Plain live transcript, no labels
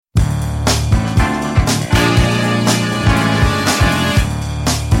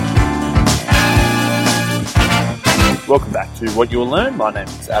Welcome back to What You'll Learn. My name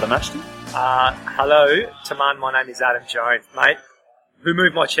is Adam Ashton. Hello, Taman. My name is Adam Jones. Mate, Who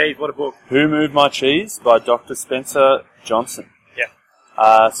Moved My Cheese? What a book. Who Moved My Cheese by Dr. Spencer Johnson.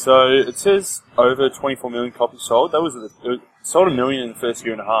 Yeah. So it says over 24 million copies sold. It sold 1 million in the first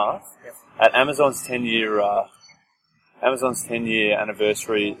year and a half. Yep. At Amazon's 10-year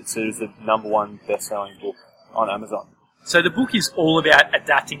anniversary, it was the number one best-selling book on Amazon. So the book is all about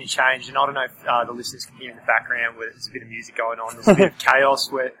adapting to change, and I don't know if the listeners can hear in the background where there's a bit of music going on. There's a bit of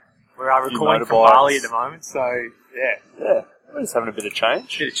chaos where we're recording from Bali at the moment. So, Yeah, we're just having a bit of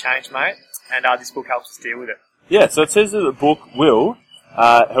change. Bit of change, mate. And this book helps us deal with it. Yeah, so it says that the book will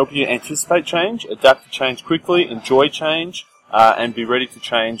help you anticipate change, adapt to change quickly, enjoy change, and be ready to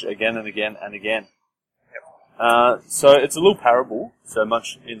change again and again and again. Yep. So it's a little parable, so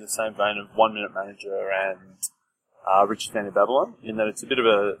much in the same vein of 1 Minute Manager and Richest Man in Babylon, in that it's a bit of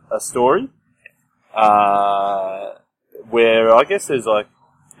a story where I guess there's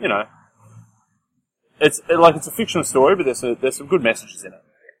it's a fictional story, but there's some good messages in it.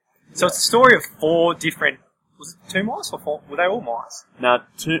 So it's a story of 4 different... Was it 2 mice or 4? Were they all mice? Now,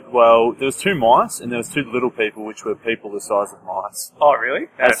 there was 2 mice and there was 2 little people, which were people the size of mice. Oh, really?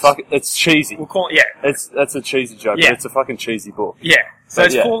 It's cheesy. We'll call it, yeah. That's a cheesy joke, Yeah. but it's a fucking cheesy book. Yeah. So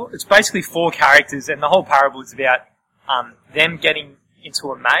But, it's basically 4 characters, and the whole parable is about them getting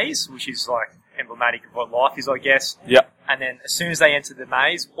into a maze, which is like emblematic of what life is, I guess. Yeah. And then as soon as they enter the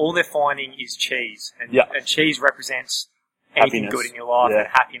maze, all they're finding is cheese. And, Yeah. and cheese represents anything Happiness. good in your life, Yeah. and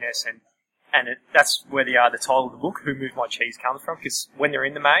happiness. And that's where the title of the book, Who Moved My Cheese, comes from. Because when they're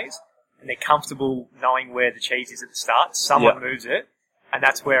in the maze and they're comfortable knowing where the cheese is at the start, someone moves it. And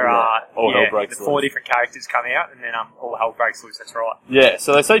that's where all hell breaks the 4 loose. different characters come out, and then all hell breaks loose. That's right. Yeah,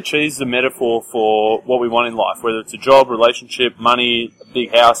 so they say cheese is a metaphor for what we want in life, whether it's a job, relationship, money, a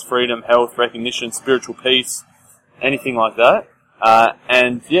big house, freedom, health, recognition, spiritual peace, anything like that.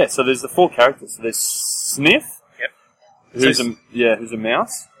 So there's the 4 characters. So there's Sniff, Yep. who's a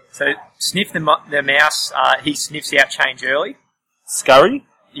mouse. So Sniff the mouse, he sniffs out change early. Scurry,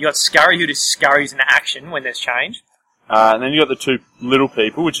 You got Scurry, who just scurries into action when there's change. and then you got the 2 little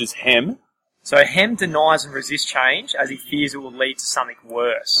people, which is Hem, So Hem denies and resists change as he fears it will lead to something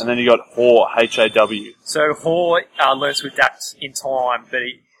worse. and then you got Haw, H-A-W. So Haw learns to adapt in time, but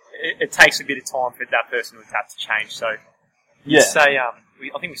it takes a bit of time for that person to adapt to change. So you say, I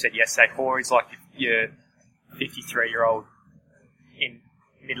think we said yesterday, Haw is like your 53-year-old in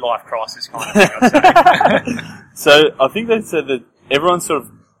midlife crisis kind of thing, I'd say. So I think they said that everyone sort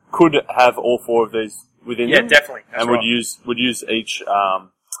of could have all 4 of these within them. Yeah, definitely. That's and right. would use each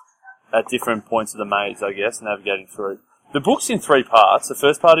at different points of the maze, I guess, navigating through. The book's in 3 parts. The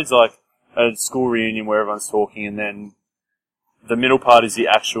first part is like a school reunion where everyone's talking, and then the middle part is the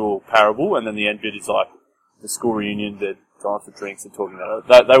actual parable, and then the end bit is like the school reunion, they're going for drinks and talking about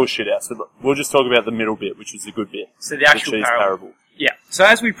it. They were shit out. So we'll just talk about the middle bit, which is the good bit. So the actual cheese parable. Yeah. So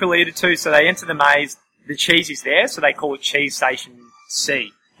as we alluded to, so they enter the maze, the cheese is there, so they call it Cheese Station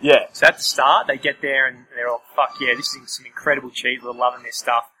C. Yeah. So at the start, they get there and they're all, fuck yeah, this is some incredible cheese, we're loving this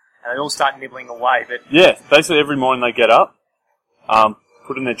stuff. And they all start nibbling away. But Yeah, basically every morning they get up,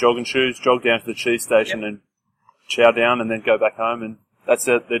 put in their jogging shoes, jog down to the cheese station and chow down, and then go back home, and that's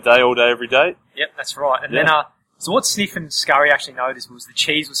their day all day, every day. Yep, that's right. And then, so what Sniff and Scurry actually noticed was the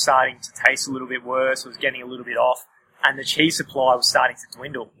cheese was starting to taste a little bit worse, it was getting a little bit off, and the cheese supply was starting to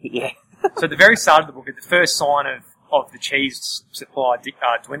dwindle. Yeah. So at the very start of the book, at the first sign of the cheese supply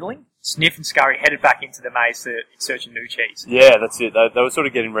dwindling, Sniff and Scurry headed back into the maze in search of new cheese. Yeah, that's it. They were sort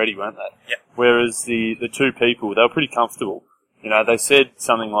of getting ready, weren't they? Yep. Whereas the 2 people, they were pretty comfortable. You know, they said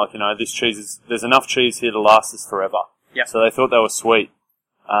something like, there's enough cheese here to last us forever. Yep. So they thought they were sweet.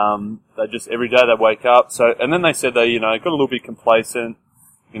 They just, every day they wake up. So, and then they said they, got a little bit complacent.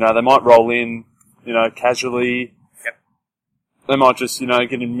 They might roll in, casually. Yep. They might just,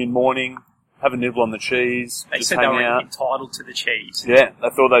 get in mid-morning, have a nibble on the cheese, They just said hang they were out. entitled to the cheese. Yeah, they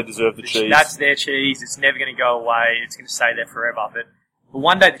thought they deserved the cheese. That's their cheese. It's never going to go away. It's going to stay there forever. But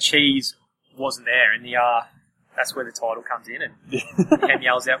one day the cheese wasn't there, and that's where the title comes in. And Hem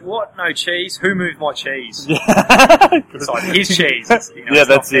yells out, "What? No cheese? Who moved my cheese?" It's like his cheese. It's, Yeah, it's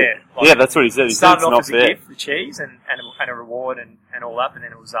that's not it. fair. Like, Yeah, that's what he said. He said started it's off not as a fair. gift, the cheese, and a reward, and all that, and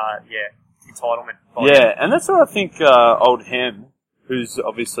then it was entitlement. Yeah, and that's what I think old Hem, who's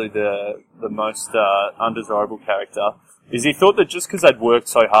obviously the most undesirable character, is he thought that just because they'd worked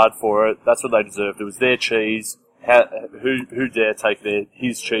so hard for it, that's what they deserved. It was their cheese. Who dare take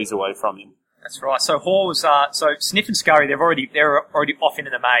his cheese away from him? That's right. So Haw was so Sniff and Scurry. They're already off into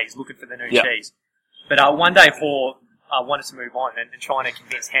the maze looking for the new cheese. But one day Haw wanted to move on and trying to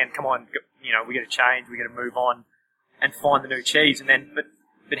convince Hem, come on, we got to change, we got to move on. and find the new cheese. And then,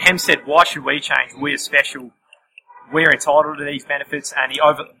 but Hem said, why should we change? We're special. We're entitled to these benefits. And he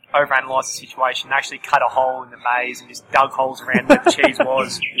overanalyzed the situation and actually cut a hole in the maze and just dug holes around where the cheese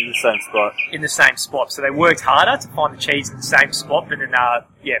was. In the same spot. In the same spot. So they worked harder to find the cheese in the same spot, but then,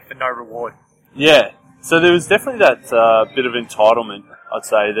 for no reward. Yeah. So there was definitely that bit of entitlement, I'd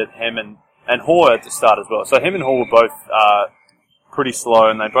say, that Hem and Hoare at the start as well. So Hem and Hoare were both pretty slow,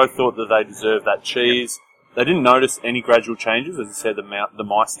 and they both thought that they deserved that cheese. They didn't notice any gradual changes, as I said, the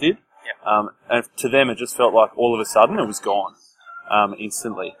mice did. Yep. And to them, it just felt like all of a sudden it was gone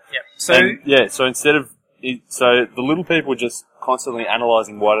instantly. Yep. So instead of so the little people were just constantly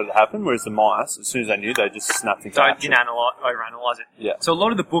analysing what had happened, whereas the mice, as soon as they knew, they just snapped into action. Didn't overanalyze it. Yeah. So a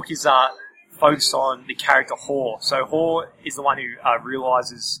lot of the book is focused on the character Hoare. So Hoare is the one who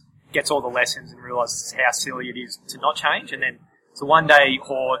gets all the lessons and realises how silly it is to not change. And then, so one day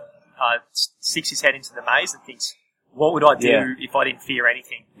Hoare sticks his head into the maze and thinks, what would I do if I didn't fear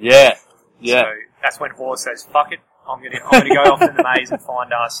anything? Yeah. Yeah. So that's when Hoare says, fuck it, I'm gonna go off in the maze and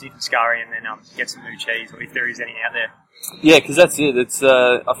find Sniff and Scurry and then get some new cheese, or if there is any out there. Yeah, because that's it. It's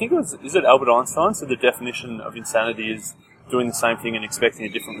I think is it Albert Einstein? So the definition of insanity is doing the same thing and expecting a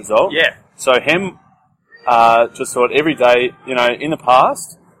different result. Yeah. So Hem just thought every day, in the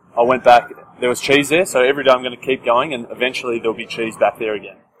past, I went back, there was cheese there, so every day I'm going to keep going, and eventually there'll be cheese back there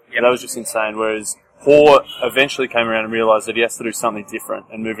again. Yep. That was just insane, whereas Hoare eventually came around and realised that he has to do something different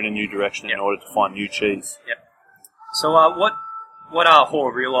and move in a new direction in order to find new cheese. Yep. So what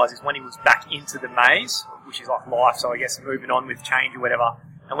Hoare realised is when he was back into the maze, which is like life, so I guess moving on with change or whatever,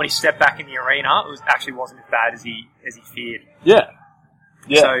 and when he stepped back in the arena, it wasn't as bad as he feared. Yeah.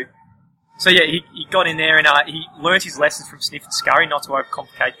 Yeah. So he got in there and he learnt his lessons from Sniff and Scurry, not to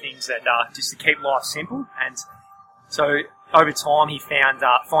overcomplicate things and just to keep life simple. And so over time he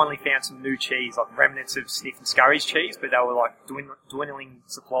finally found some new cheese, like remnants of Sniff and Scurry's cheese, but they were like dwindling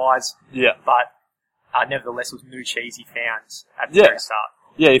supplies. Yeah. But nevertheless, it was new cheese he found at the very start.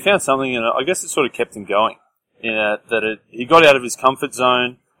 Yeah, he found something, and I guess it sort of kept him going. He got out of his comfort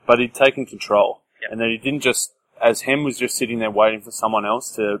zone, but he'd taken control. Yep. And that he didn't just, as Hem was just sitting there waiting for someone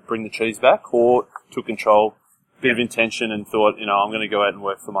else to bring the cheese back, Hoare took control, bit of intention, and thought, I'm going to go out and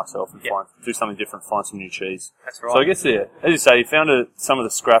work for myself and do something different, find some new cheese. That's right. So I guess, as you say, he found some of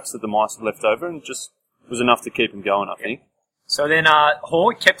the scraps that the mice had left over, and just was enough to keep him going, I think. So then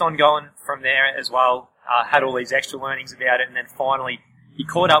Hoare kept on going from there as well, had all these extra learnings about it, and then finally he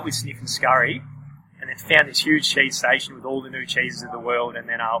caught up with Sniff and Scurry, and then found this huge cheese station with all the new cheeses of the world, and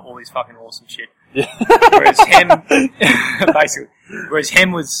then all this fucking awesome shit. Yeah. Whereas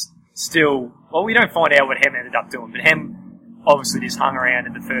Hem was still, well, we don't find out what Hem ended up doing, but Hem obviously just hung around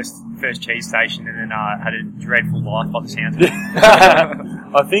at the first cheese station and then had a dreadful life by the sounds of it.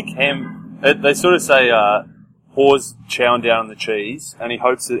 I think Hem, they sort of say Hoare's chowing down on the cheese, and he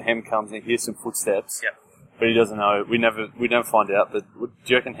hopes that Hem comes and he hears some footsteps. Yep. But he doesn't know. We never find out. But do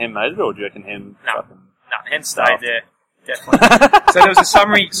you reckon Hem made it, or do you reckon Hem? No, Hem stayed there. Definitely. So there was a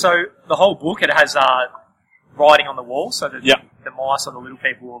summary. So the whole book, it has writing on the wall. So the mice or the little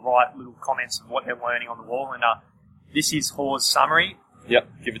people will write little comments of what they're learning on the wall. And this is Hoare's summary. Yep,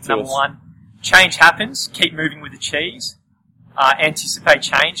 give it to us. Number 1, change happens. Keep moving with the cheese. Anticipate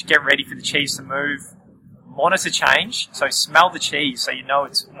change. Get ready for the cheese to move. Monitor change. So smell the cheese so you know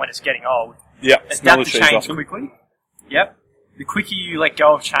when it's getting old. Yep. Adapt to change quickly. Yep. The quicker you let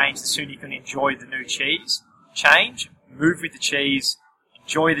go of change, the sooner you can enjoy the new cheese. Change. Move with the cheese,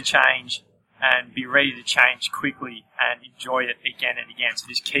 enjoy the change, and be ready to change quickly and enjoy it again and again. So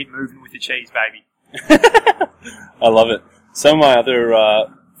just keep moving with the cheese, baby. I love it. Some of my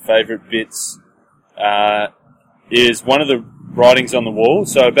other favourite bits is one of the writings on the wall.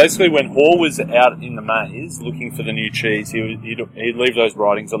 So basically when Hoare was out in the maze looking for the new cheese, he'd leave those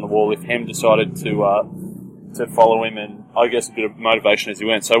writings on the wall if Hem decided to follow him, and I guess a bit of motivation as he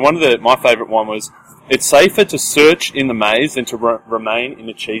went. So my favourite one was, it's safer to search in the maze than to remain in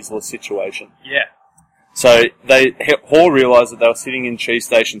a cheeseless situation. Yeah. So Hoare realised that they were sitting in cheese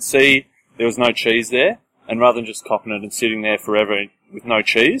station C, there was no cheese there, and rather than just copping it and sitting there forever with no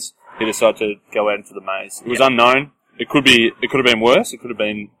cheese, he decided to go out into the maze. It was unknown. It could have been worse. It could have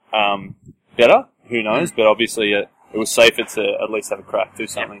been better. Who knows? But obviously it was safer to at least have a crack, do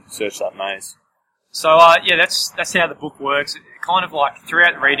something, search that maze. So that's how the book works. Kind of like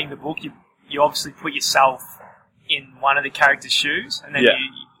throughout reading the book, you obviously put yourself in one of the characters' shoes, and then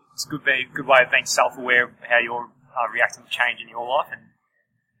it's a good way of being self-aware of how you're reacting to change in your life, and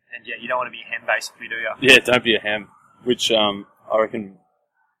you don't want to be a Hem basically, do you? Yeah, don't be a Hem, which I reckon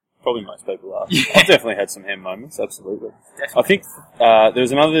probably most people are. Yeah. I've definitely had some Hem moments, absolutely. Definitely. I think there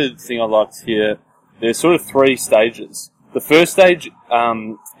was another thing I liked here there's sort of 3 stages. The first stage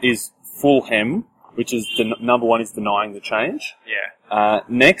is full hem, which is number 1 is denying the change. Yeah.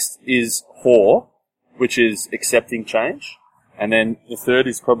 Next is haw, which is accepting change. And then the third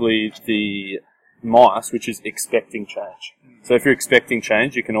is probably the mice, which is expecting change. So if you're expecting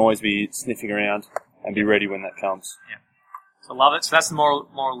change, you can always be sniffing around and be ready when that comes. Yeah. So I love it. So that's the moral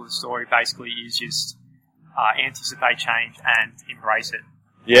of the story, basically, is just anticipate change and embrace it.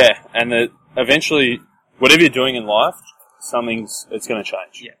 Yeah, and eventually, whatever you're doing in life, it's going to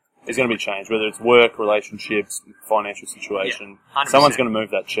change. Yeah. There's going to be change, whether it's work, relationships, financial situation. Yeah, someone's going to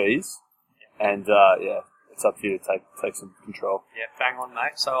move that cheese, and it's up to you to take some control. Yeah, bang on,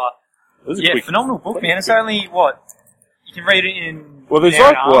 mate. So, phenomenal book, man. It's only, you can read it in... Well, there's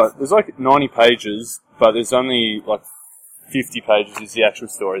there's like 90 pages, but there's only like 50 pages is the actual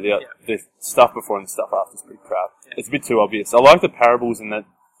story. The stuff before and the stuff after is pretty crap. Yeah. It's a bit too obvious. I like the parables in that,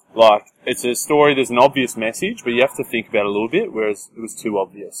 like, it's a story, there's an obvious message, but you have to think about it a little bit, whereas it was too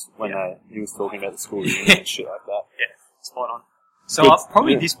obvious when he was talking about the school reunion and shit like that. Yeah, spot on. So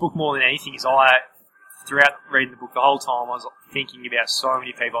probably this book more than anything is throughout reading the book the whole time, I was thinking about so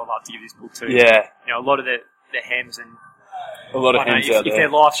many people I'd love to give this book to. Yeah. You know, a lot of the hems and... A lot of hems out there. If their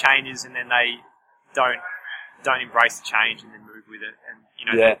life changes and then they don't embrace the change and then move with it, and,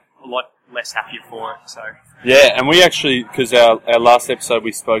 they're a lot less happier for it, so... Yeah, and we actually, because our last episode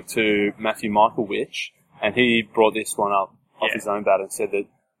we spoke to Matthew Michaelwich, and he brought this one up off his own bat and said that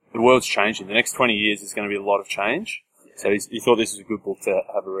the world's changing. The next 20 years is going to be a lot of change. So he thought this was a good book to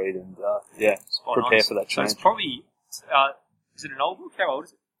have a read and, prepare for that change. So it's probably, is it an old book? How old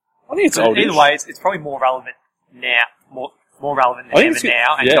is it? I think it's old. Either way, it's probably more relevant now, more relevant than ever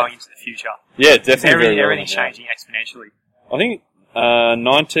now and going into the future. Yeah, definitely. Everything's changing exponentially. I think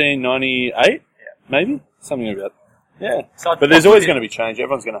 1998, maybe? Something like that. Yeah. So but there's always going to be change.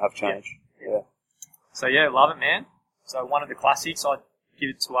 Everyone's going to have change. Yeah. So, love it, man. So, one of the classics, I'd give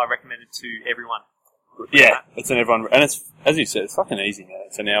it to, I recommend it to everyone. Yeah, it's an everyone, and it's, as you said, it's fucking easy, man.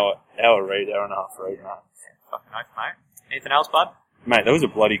 It's an hour read, hour and a half read, mate. Fucking oath, mate. Anything else, bud? Mate, that was a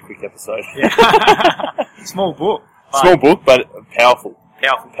bloody quick episode. Yeah. Small book. Small book, but powerful.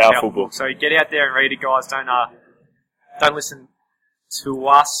 Powerful book. So get out there and read it, guys. Don't listen to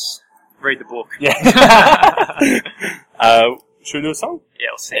us. Read the book. Yeah. Should we do a song?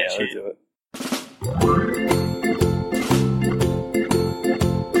 Yeah, let's do it.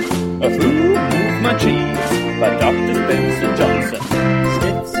 Who moved my cheese? By Dr. Spencer Johnson.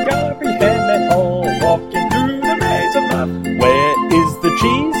 Smith's Scarry Hen and Hall, walking through the maze of life. Where is the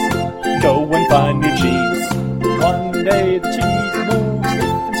cheese? Go and find your cheese. One day the cheese moves, Smith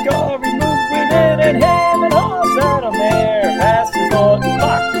and Scarry move with it, and Hen and Hall sat on there, fast as Lord and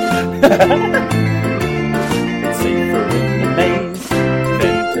Clock. It's safer in the maze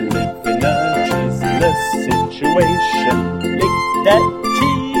than to live in a cheeseless situation. Lick that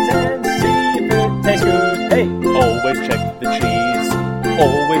cheese and see if it tastes good. Hey, always check the cheese.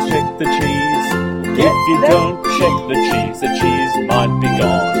 Always check the cheese. If you don't check the cheese might be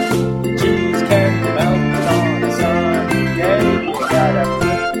gone.